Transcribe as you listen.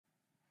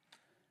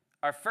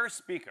Our first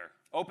speaker,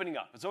 opening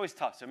up. It's always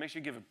tough, so make sure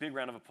you give a big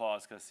round of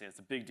applause because it's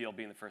a big deal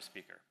being the first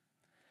speaker.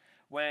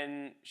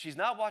 When she's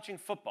not watching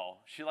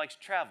football, she likes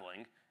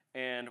traveling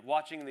and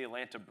watching the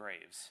Atlanta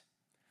Braves.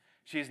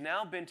 She's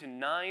now been to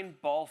 9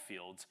 ball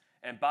fields,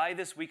 and by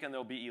this weekend,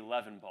 there'll be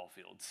 11 ball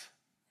fields.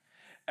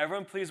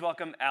 Everyone, please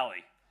welcome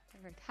Allie.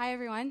 Perfect. Hi,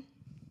 everyone.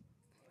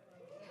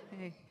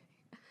 Hey.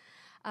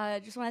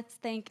 Just want to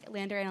thank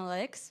Lander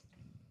Analytics.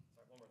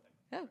 Sorry, one more thing.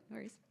 Oh, no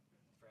worries.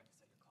 I forgot to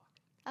set your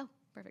clock. Oh,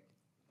 perfect.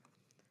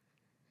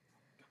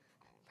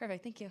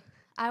 Perfect, thank you.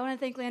 I want to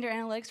thank Lander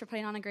Analytics for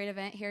putting on a great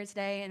event here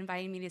today and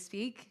inviting me to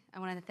speak. I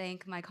want to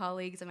thank my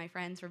colleagues and my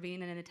friends for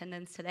being in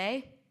attendance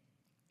today.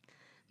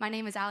 My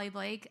name is Allie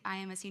Blake. I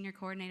am a senior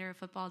coordinator of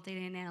football data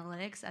and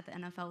analytics at the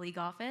NFL League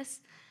office.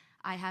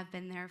 I have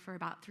been there for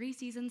about 3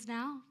 seasons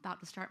now,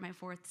 about to start my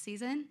 4th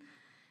season.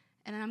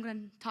 And I'm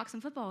going to talk some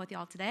football with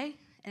y'all today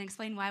and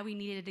explain why we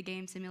needed a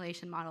game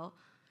simulation model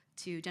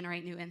to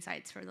generate new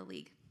insights for the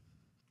league.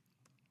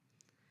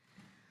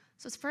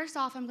 So first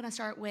off, I'm going to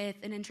start with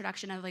an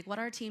introduction of what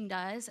our team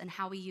does and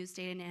how we use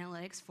data and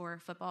analytics for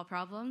football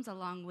problems,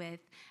 along with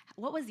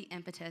what was the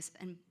impetus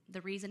and the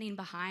reasoning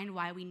behind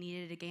why we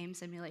needed a game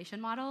simulation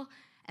model,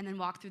 and then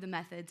walk through the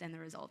methods and the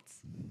results.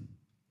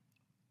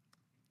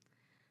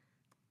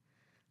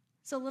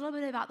 So a little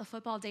bit about the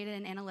football data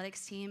and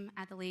analytics team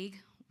at the league.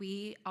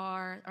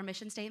 Our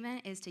mission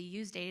statement is to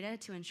use data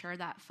to ensure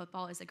that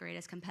football is the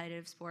greatest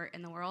competitive sport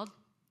in the world.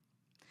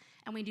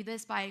 And we do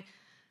this by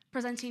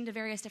presenting to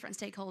various different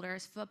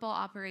stakeholders, football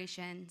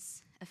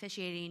operations,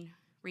 officiating,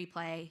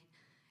 replay,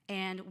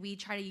 and we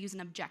try to use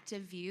an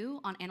objective view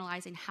on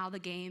analyzing how the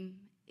game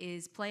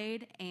is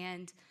played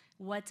and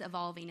what's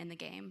evolving in the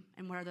game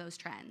and what are those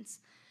trends.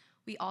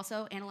 We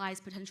also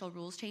analyze potential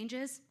rules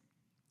changes,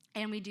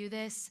 and we do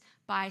this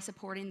by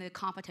supporting the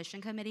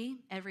competition committee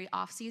every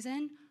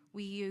offseason.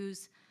 We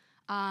use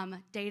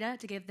data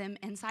to give them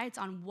insights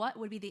on what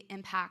would be the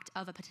impact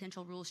of a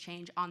potential rules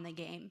change on the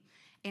game.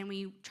 And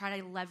we try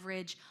to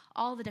leverage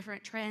all the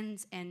different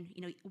trends and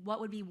what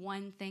would be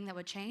one thing that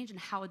would change and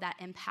how would that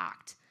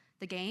impact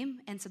the game.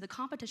 And so the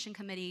competition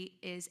committee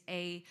is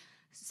a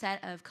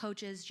set of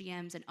coaches,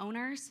 GMs, and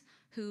owners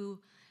who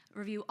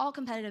review all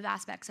competitive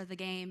aspects of the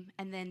game,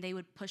 and then they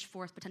would push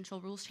forth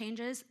potential rules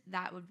changes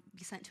that would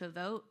be sent to a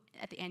vote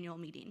at the annual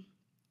meeting.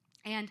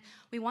 And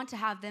we want to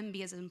have them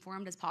be as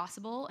informed as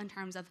possible in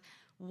terms of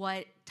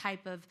what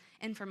type of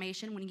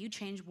information, when you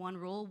change one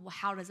rule,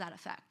 how does that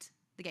affect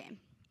the game?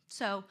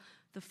 So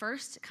the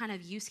first kind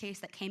of use case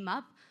that came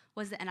up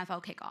was the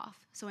NFL kickoff.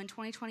 So in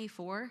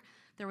 2024,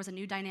 there was a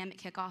new dynamic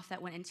kickoff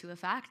that went into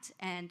effect,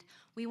 and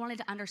we wanted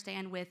to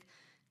understand with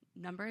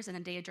numbers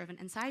and data-driven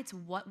insights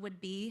what would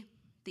be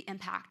the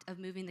impact of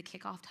moving the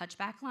kickoff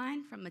touchback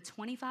line from the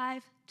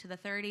 25 to the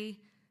 30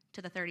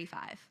 to the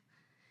 35.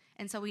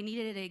 And so we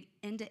needed an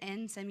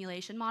end-to-end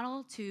simulation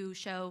model to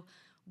show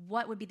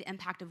what would be the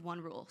impact of one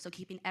rule. So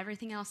keeping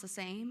everything else the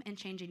same and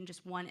changing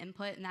just one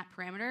input in that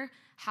parameter,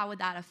 how would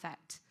that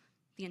affect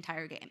the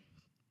entire game?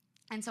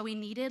 And so we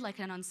needed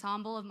an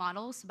ensemble of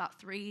models, about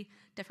 3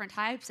 different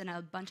types and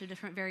a bunch of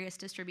different various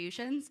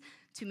distributions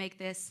to make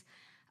this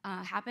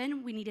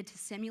happen. We needed to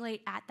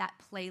simulate at that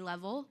play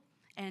level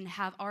and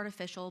have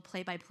artificial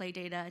play-by-play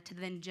data to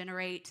then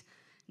generate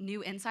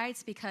new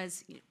insights,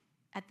 because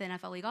at the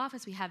NFL League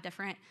office, we have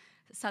different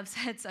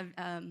subsets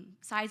of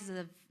sizes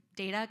of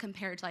data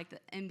compared to the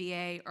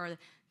NBA or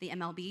the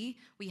MLB.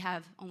 We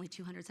have only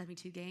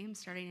 272 games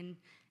starting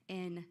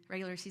in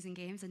regular season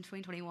games in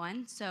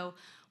 2021. So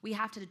we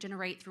have to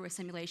generate through a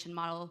simulation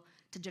model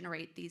to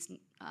generate these,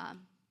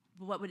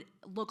 what would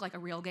look like a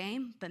real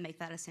game, but make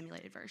that a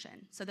simulated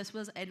version. So this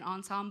was an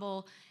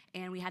ensemble,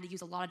 and we had to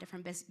use a lot of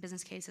different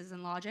business cases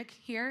and logic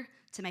here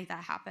to make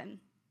that happen.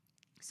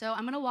 So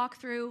I'm gonna walk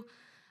through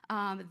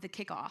the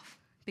kickoff,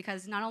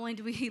 because not only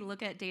do we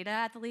look at data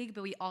at the league,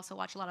 but we also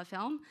watch a lot of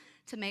film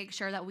to make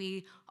sure that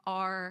we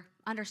are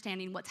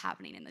understanding what's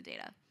happening in the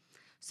data.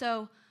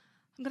 So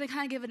I'm going to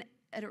kind of give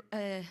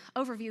an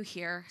overview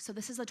here. So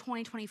this is the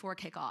 2024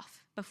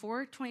 kickoff.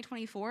 Before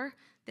 2024,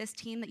 this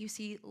team that you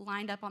see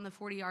lined up on the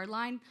 40-yard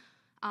line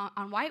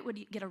on white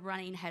would get a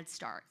running head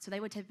start. So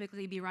they would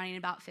typically be running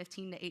about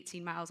 15 to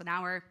 18 miles an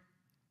hour.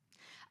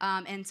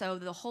 And so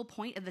the whole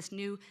point of this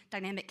new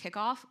dynamic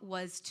kickoff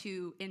was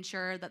to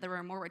ensure that there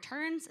were more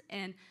returns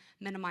and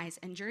minimize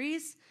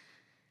injuries.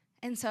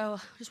 And so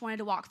just wanted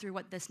to walk through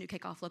what this new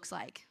kickoff looks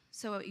like.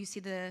 So you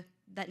see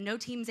that no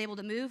team's able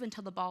to move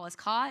until the ball is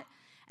caught,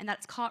 and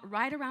that's caught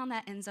right around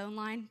that end zone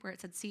line where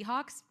it said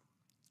Seahawks.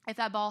 If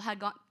that ball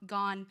had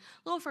gone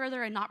a little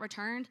further and not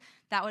returned,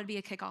 that would be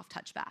a kickoff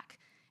touchback.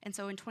 And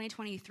so in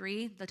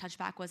 2023, the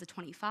touchback was a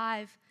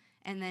 25,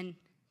 and then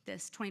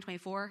this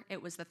 2024,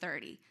 it was the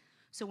 30.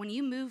 So when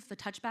you move the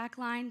touchback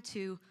line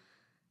to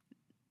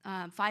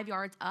 5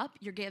 yards up,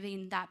 you're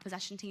giving that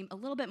possession team a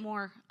little bit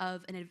more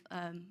of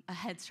a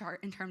head start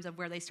in terms of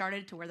where they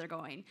started to where they're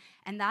going.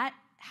 And that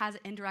has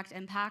an indirect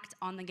impact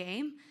on the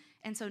game.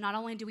 And so not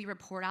only do we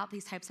report out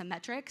these types of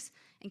metrics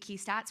and key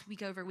stats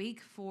week over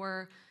week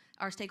for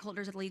our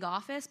stakeholders at the league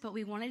office, but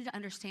we wanted to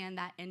understand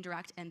that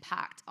indirect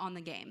impact on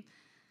the game.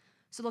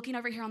 So looking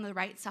over here on the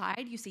right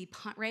side, you see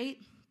punt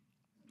rate,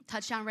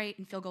 touchdown rate,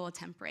 and field goal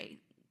attempt rate.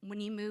 When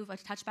you move a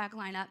touchback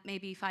line up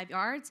maybe 5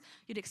 yards,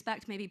 you'd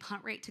expect maybe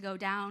punt rate to go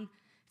down,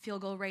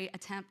 field goal rate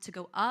attempt to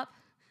go up,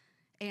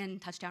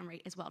 and touchdown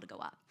rate as well to go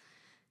up.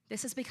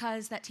 This is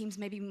because that teams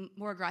may be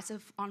more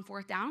aggressive on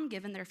 4th down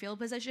given their field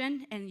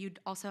position, and you'd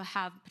also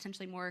have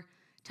potentially more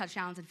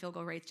touchdowns and field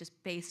goal rates just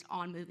based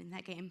on moving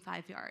that game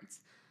 5 yards,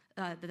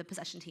 the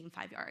possession team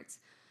 5 yards.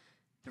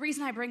 The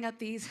reason I bring up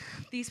these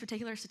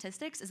particular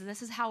statistics is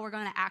this is how we're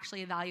going to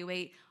actually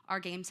evaluate our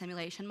game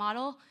simulation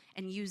model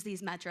and use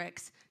these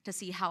metrics to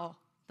see how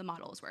the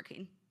model is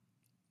working.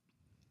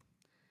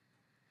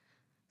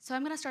 So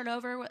I'm going to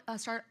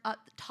start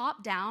up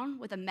top down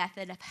with a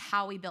method of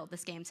how we built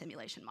this game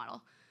simulation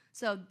model.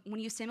 So when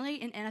you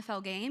simulate an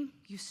NFL game,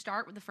 you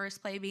start with the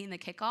first play being the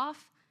kickoff.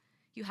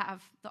 You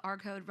have the R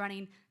code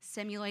running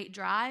simulate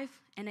drive,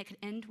 and it could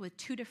end with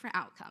 2 different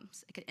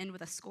outcomes. It could end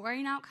with a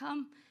scoring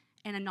outcome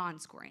and a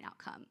non-scoring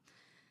outcome.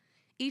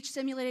 Each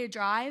simulated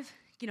drive,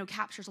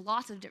 captures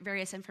lots of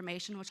various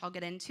information, which I'll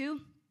get into,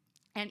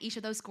 and each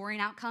of those scoring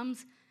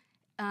outcomes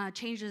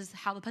changes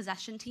how the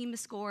possession team is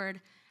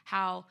scored,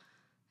 how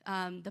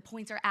the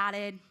points are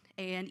added,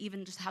 and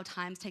even just how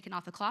time's taken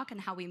off the clock and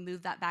how we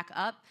move that back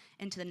up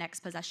into the next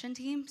possession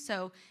team.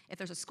 So if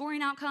there's a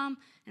scoring outcome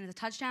and it's a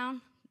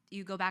touchdown,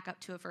 you go back up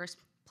to a first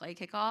play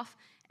kickoff,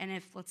 and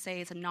if, let's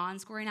say, it's a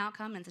non-scoring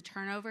outcome and it's a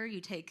turnover,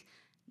 you take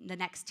the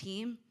next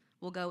team.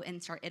 We'll go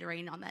and start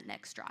iterating on that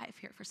next drive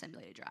here for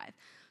simulated drive.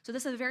 So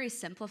this is a very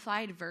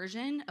simplified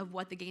version of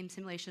what the game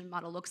simulation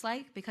model looks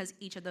like because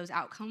each of those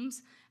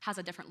outcomes has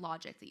a different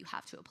logic that you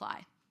have to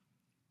apply.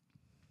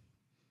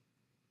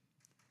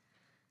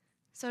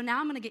 So now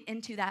I'm going to get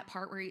into that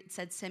part where it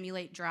said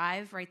simulate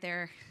drive right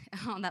there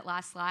on that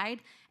last slide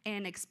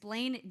and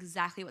explain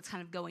exactly what's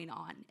kind of going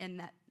on in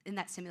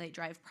that simulate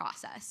drive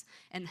process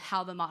and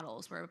how the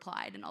models were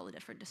applied and all the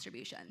different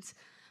distributions.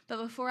 But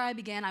before I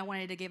begin, I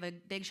wanted to give a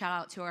big shout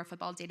out to our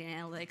football data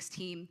and analytics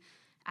team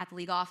at the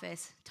league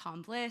office,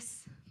 Tom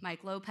Bliss,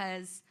 Mike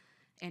Lopez,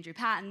 Andrew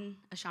Patton,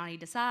 Ashani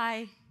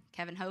Desai,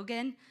 Kevin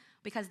Hogan,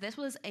 because this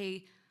was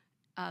a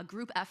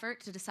group effort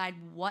to decide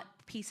what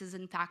pieces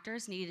and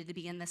factors needed to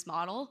be in this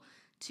model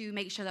to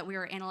make sure that we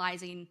were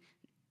analyzing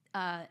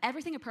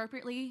everything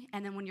appropriately,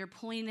 and then when you're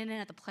pulling in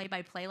at the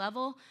play-by-play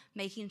level,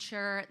 making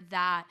sure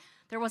that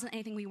there wasn't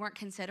anything we weren't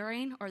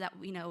considering, or that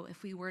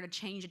if we were to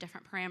change a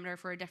different parameter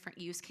for a different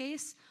use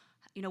case,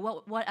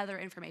 what other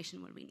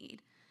information would we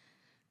need?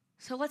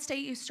 So let's say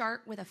you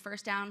start with a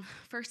first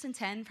and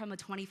 10 from the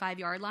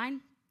 25-yard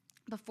line.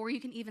 Before you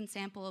can even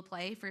sample a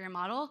play for your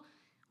model,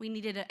 we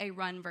needed a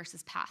run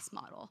versus pass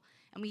model.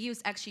 And we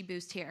used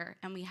XGBoost here,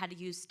 and we had to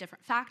use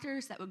different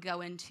factors that would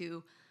go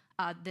into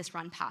this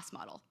run pass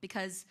model,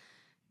 because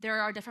there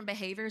are different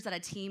behaviors that a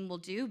team will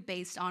do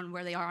based on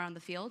where they are on the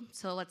field.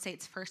 So let's say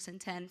it's first and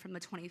 10 from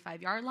the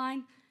 25-yard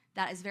line.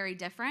 That is very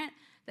different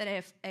than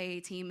if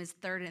a team is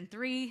 3rd and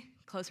 3,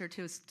 closer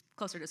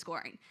to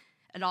scoring.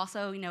 And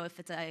also, if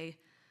it's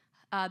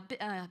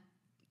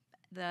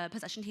the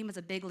possession team has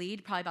a big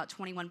lead, probably about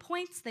 21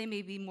 points, they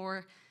may be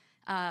more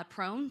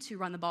prone to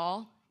run the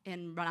ball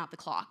and run out the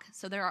clock.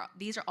 So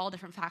these are all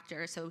different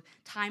factors. So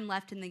time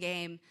left in the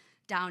game,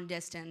 down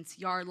distance,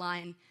 yard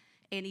line,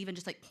 and even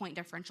just like point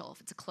differential.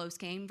 If it's a close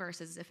game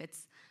versus if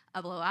it's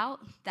a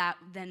blowout, that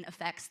then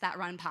affects that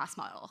run pass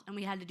model. And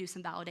we had to do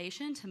some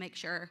validation to make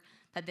sure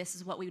that this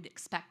is what we would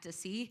expect to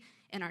see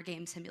in our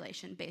game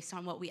simulation based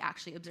on what we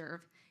actually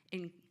observe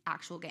in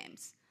actual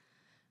games.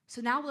 So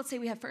now let's say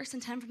we have first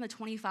and 10 from the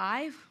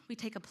 25. We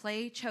take a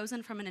play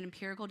chosen from an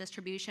empirical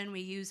distribution.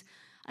 We use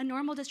a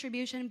normal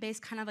distribution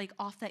based kind of like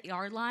off that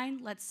yard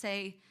line. Let's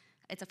say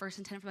it's a first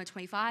and 10 from the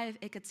 25.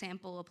 It could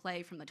sample a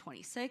play from the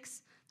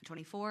 26, the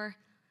 24,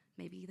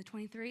 maybe the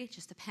 23. It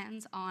just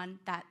depends on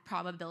that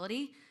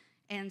probability.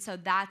 And so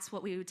that's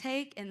what we would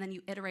take, and then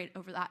you iterate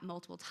over that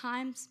multiple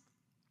times.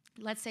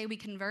 Let's say we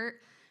convert.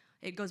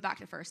 It goes back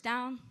to first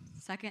down,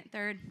 second,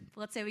 third.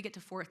 Let's say we get to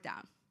 4th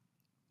down.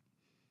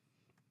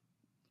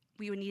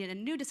 We would need a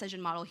new decision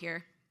model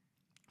here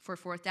for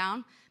 4th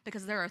down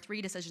because there are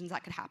 3 decisions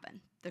that could happen.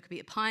 There could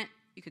be a punt,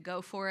 you could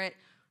go for it,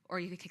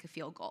 or you could kick a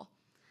field goal.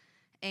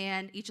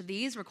 And each of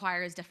these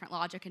requires different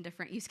logic and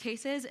different use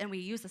cases, and we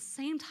use the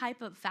same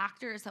type of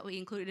factors that we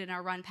included in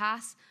our run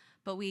pass,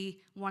 but we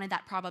wanted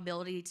that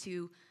probability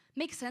to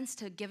make sense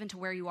to given to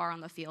where you are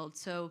on the field.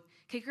 So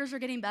kickers are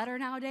getting better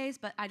nowadays,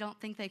 but I don't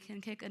think they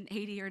can kick an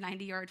 80 or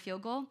 90-yard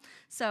field goal.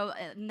 So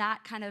in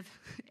that kind of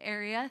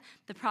area,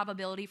 the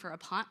probability for a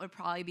punt would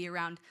probably be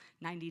around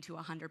 90 to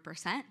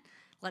 100%.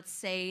 Let's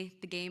say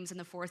the game's in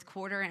the 4th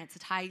quarter and it's a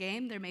tie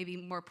game, they may be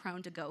more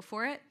prone to go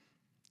for it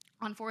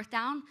on 4th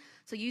down.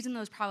 So using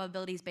those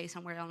probabilities based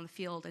on where they're on the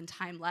field and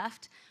time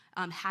left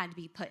had to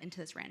be put into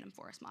this random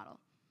forest model.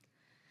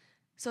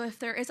 So if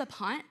there is a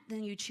punt,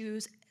 then you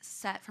choose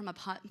set from a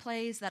punt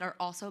plays that are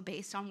also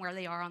based on where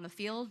they are on the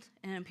field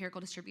in an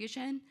empirical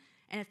distribution.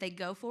 And if they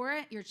go for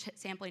it, you're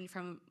sampling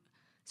from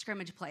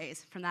scrimmage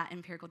plays from that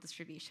empirical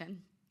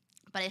distribution.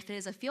 But if it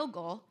is a field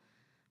goal,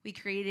 we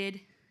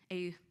created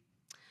a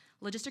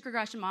logistic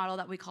regression model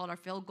that we called our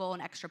field goal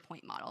and extra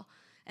point model.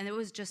 And it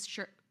was just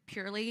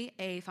purely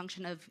a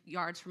function of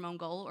yards from own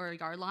goal or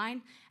yard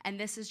line. And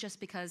this is just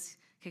because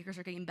kickers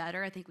are getting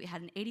better. I think we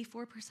had an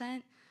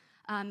 84%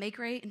 make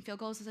rate in field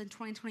goals in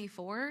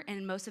 2024,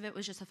 and most of it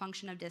was just a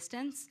function of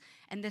distance.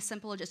 And this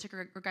simple logistic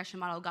regression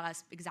model got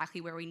us exactly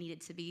where we needed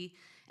to be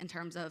in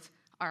terms of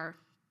our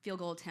field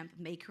goal attempt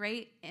make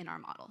rate in our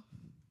model.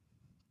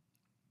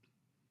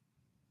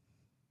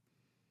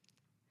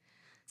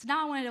 So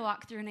now I wanted to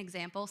walk through an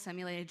example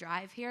simulated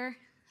drive here.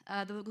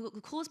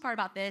 The coolest part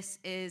about this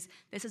is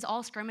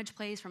all scrimmage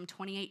plays from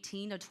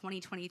 2018 to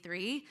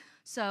 2023.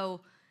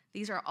 So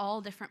these are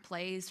all different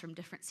plays from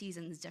different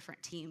seasons,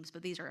 different teams,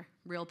 but these are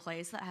real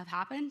plays that have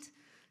happened.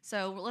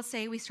 So let's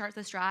say we start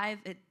this drive.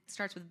 It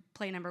starts with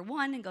play number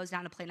 1 and goes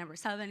down to play number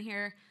 7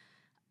 here.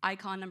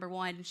 Icon number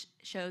 1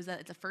 shows that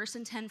it's a 1st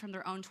and 10 from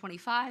their own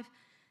 25.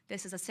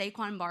 This is a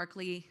Saquon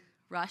Barkley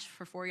rush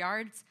for 4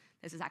 yards.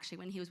 This is actually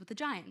when he was with the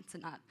Giants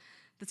and not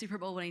the Super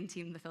Bowl winning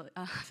team, the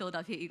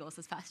Philadelphia Eagles,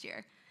 this past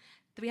year.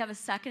 Then we have a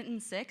 2nd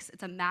and 6.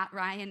 It's a Matt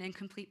Ryan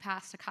incomplete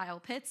pass to Kyle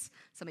Pitts,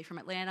 somebody from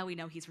Atlanta. We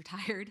know he's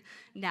retired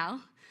now.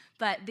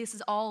 But this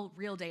is all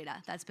real data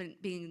that's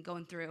been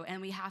going through.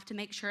 And we have to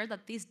make sure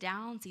that these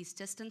downs, these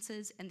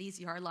distances, and these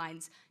yard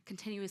lines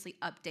continuously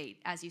update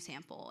as you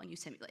sample and you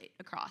simulate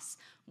across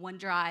one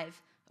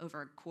drive,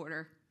 over a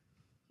quarter,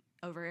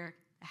 over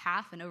a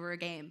half, and over a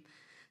game.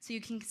 So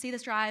you can see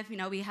this drive.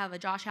 We have a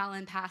Josh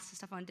Allen pass to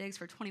Stephon Diggs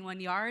for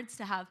 21 yards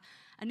to have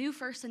a new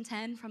 1st and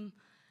 10 from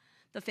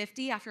the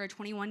 50 after a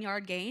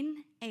 21-yard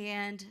gain.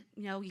 And,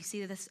 you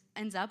see this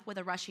ends up with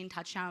a rushing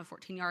touchdown of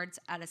 14 yards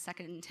at a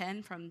 2nd and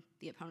 10 from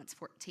the opponent's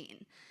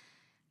 14.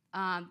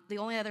 The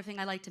only other thing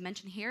I'd like to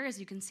mention here is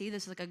you can see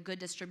this is like a good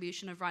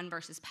distribution of run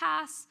versus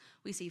pass.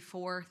 We see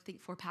 4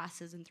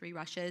 passes and 3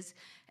 rushes.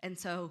 And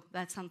so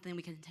that's something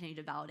we can continue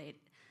to validate.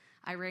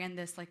 I ran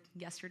this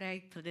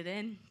yesterday, put it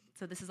in.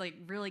 So this is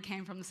really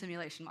came from the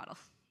simulation model.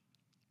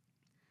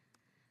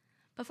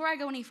 Before I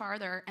go any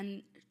farther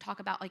and talk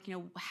about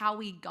how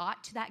we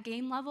got to that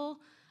game level,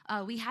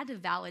 we had to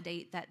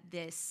validate that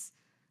this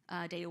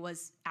data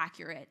was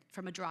accurate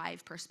from a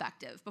drive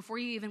perspective. Before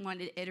you even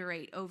wanted to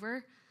iterate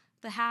over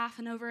the half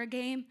and over a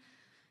game,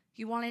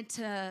 you wanted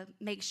to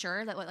make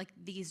sure that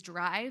these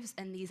drives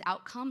and these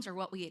outcomes are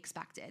what we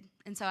expected.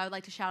 And so I would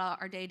like to shout out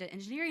our data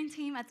engineering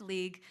team at the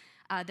league.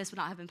 This would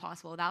not have been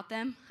possible without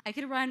them. I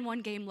could run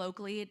one game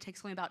locally. It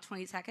takes only about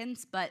 20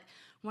 seconds, but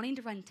wanting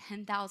to run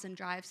 10,000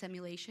 drive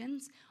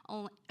simulations,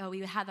 we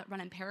would have that run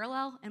in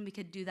parallel, and we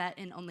could do that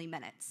in only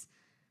minutes.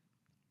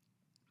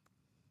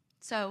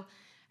 So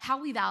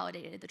how we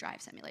validated the drive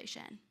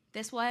simulation.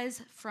 This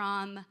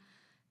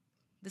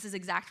is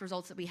exact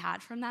results that we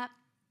had from that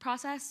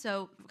process.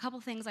 So a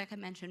couple things like I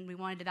mentioned, we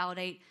wanted to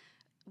validate,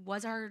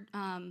 was our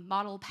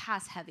model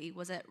pass heavy?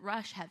 Was it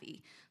rush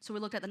heavy? So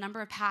we looked at the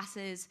number of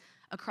passes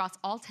across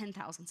all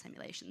 10,000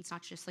 simulations,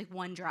 not just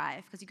one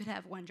drive, because you could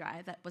have one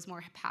drive that was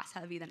more pass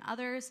heavy than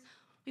others.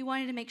 We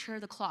wanted to make sure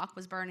the clock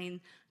was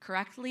burning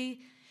correctly.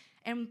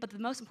 But the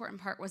most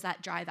important part was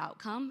that drive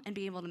outcome and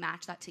being able to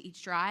match that to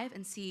each drive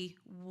and see,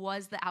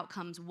 was the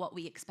outcomes what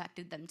we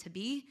expected them to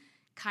be,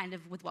 kind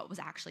of with what was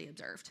actually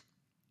observed.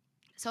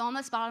 So on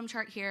this bottom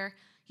chart here,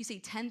 you see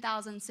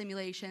 10,000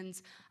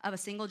 simulations of a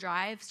single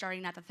drive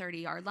starting at the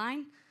 30-yard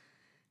line.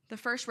 The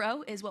first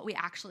row is what we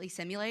actually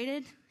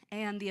simulated,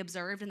 and the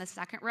observed in the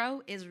second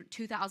row is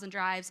 2,000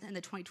 drives in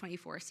the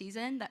 2024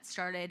 season that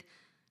started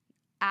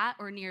at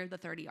or near the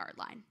 30-yard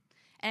line.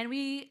 And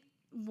we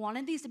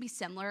wanted these to be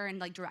similar and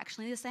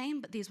directionally the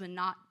same, but these would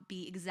not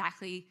be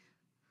exactly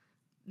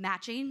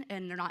matching,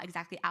 and they're not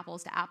exactly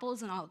apples to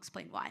apples, and I'll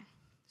explain why.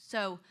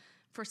 So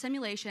for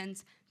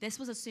simulations, this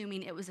was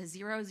assuming it was a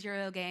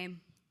 0-0 game,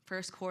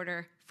 first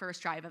quarter,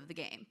 first drive of the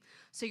game.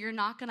 So you're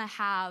not going to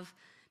have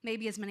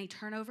maybe as many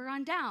turnover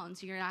on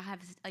downs. You're not have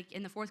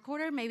in the fourth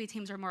quarter, maybe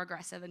teams are more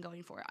aggressive and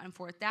going for it on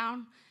 4th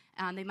down.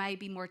 They might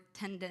be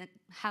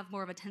have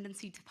more of a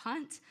tendency to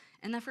punt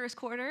in the first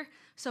quarter.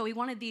 So we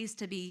wanted these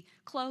to be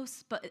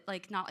close, but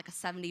not a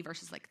 70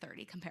 versus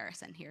 30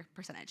 comparison here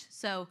percentage.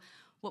 So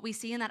what we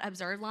see in that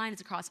observed line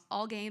is across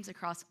all games,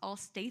 across all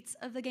states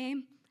of the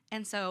game.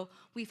 And so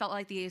we felt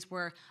like these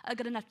were a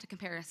good enough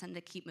comparison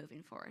to keep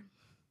moving forward.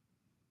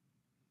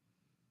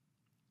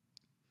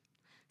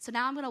 So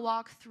now I'm going to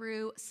walk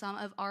through some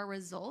of our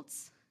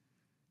results.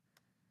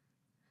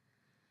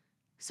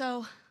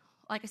 So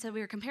like I said,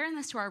 we were comparing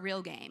this to our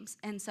real games.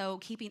 And so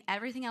keeping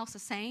everything else the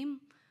same,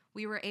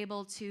 we were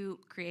able to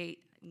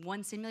create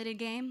one simulated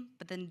game,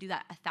 but then do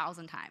that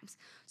 1,000 times.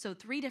 So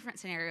 3 different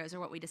scenarios are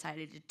what we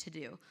decided to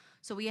do.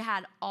 So we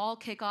had all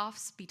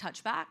kickoffs be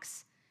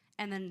touchbacks,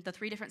 and then the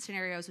 3 different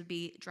scenarios would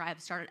be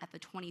drive start at the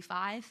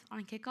 25 on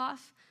a kickoff,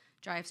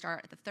 drive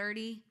start at the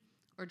 30,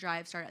 or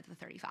drive start at the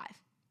 35.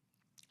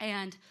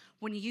 And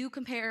when you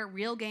compare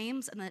real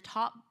games in the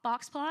top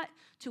box plot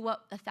to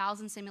what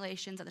 1,000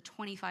 simulations at the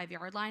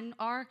 25-yard line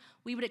are,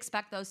 we would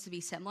expect those to be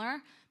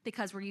similar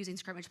because we're using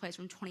scrimmage plays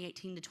from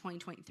 2018 to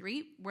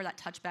 2023, where that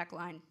touchback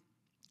line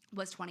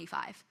was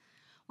 25.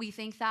 We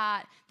think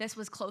that this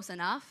was close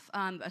enough,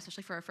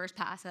 especially for our first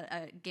pass at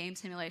a game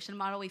simulation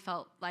model. We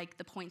felt like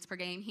the points per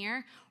game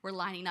here were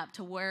lining up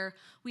to where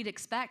we'd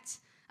expect.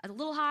 A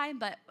little high,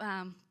 but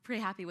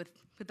pretty happy with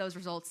those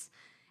results.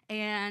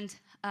 And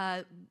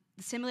the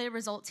simulated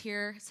results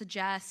here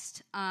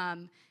suggest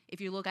if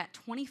you look at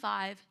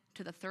 25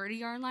 to the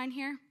 30-yard line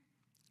here,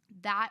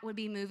 that would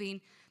be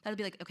moving. That would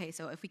be like, okay,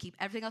 so if we keep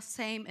everything else the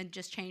same and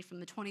just change from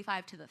the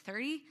 25 to the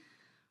 30,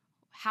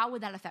 how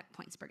would that affect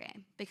points per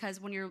game?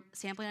 Because when you're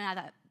sampling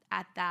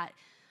at that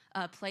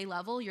play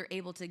level, you're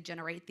able to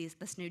generate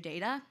this new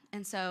data.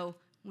 And so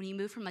when you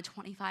move from the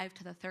 25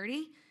 to the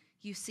 30,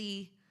 you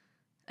see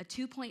a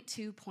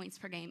 2.2 points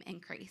per game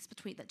increase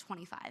between the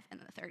 25 and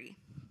the 30,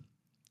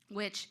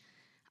 which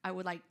I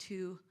would like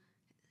to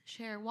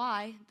share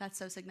why that's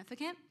so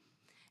significant.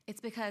 It's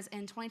because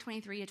in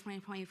 2023 to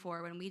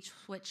 2024, when we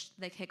switched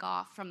the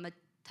kickoff from the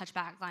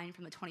touchback line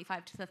from the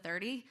 25 to the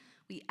 30,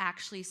 we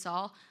actually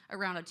saw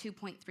around a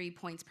 2.3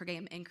 points per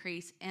game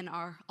increase in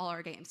all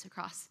our games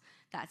across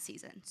that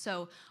season.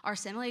 So our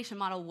simulation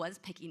model was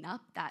picking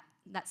up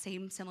that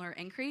same similar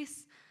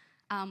increase.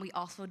 We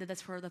also did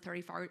this for the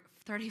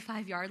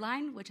 35-yard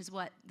line, which is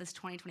what this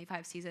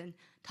 2025 season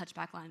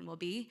touchback line will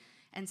be.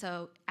 And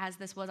so as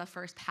this was a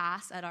first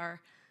pass at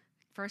our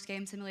first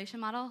game simulation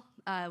model,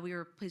 we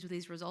were pleased with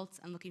these results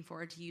and looking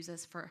forward to use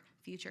this for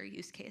future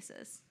use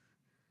cases.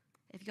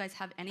 If you guys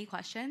have any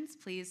questions,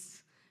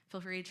 please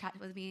feel free to chat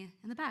with me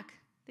in the back.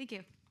 Thank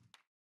you.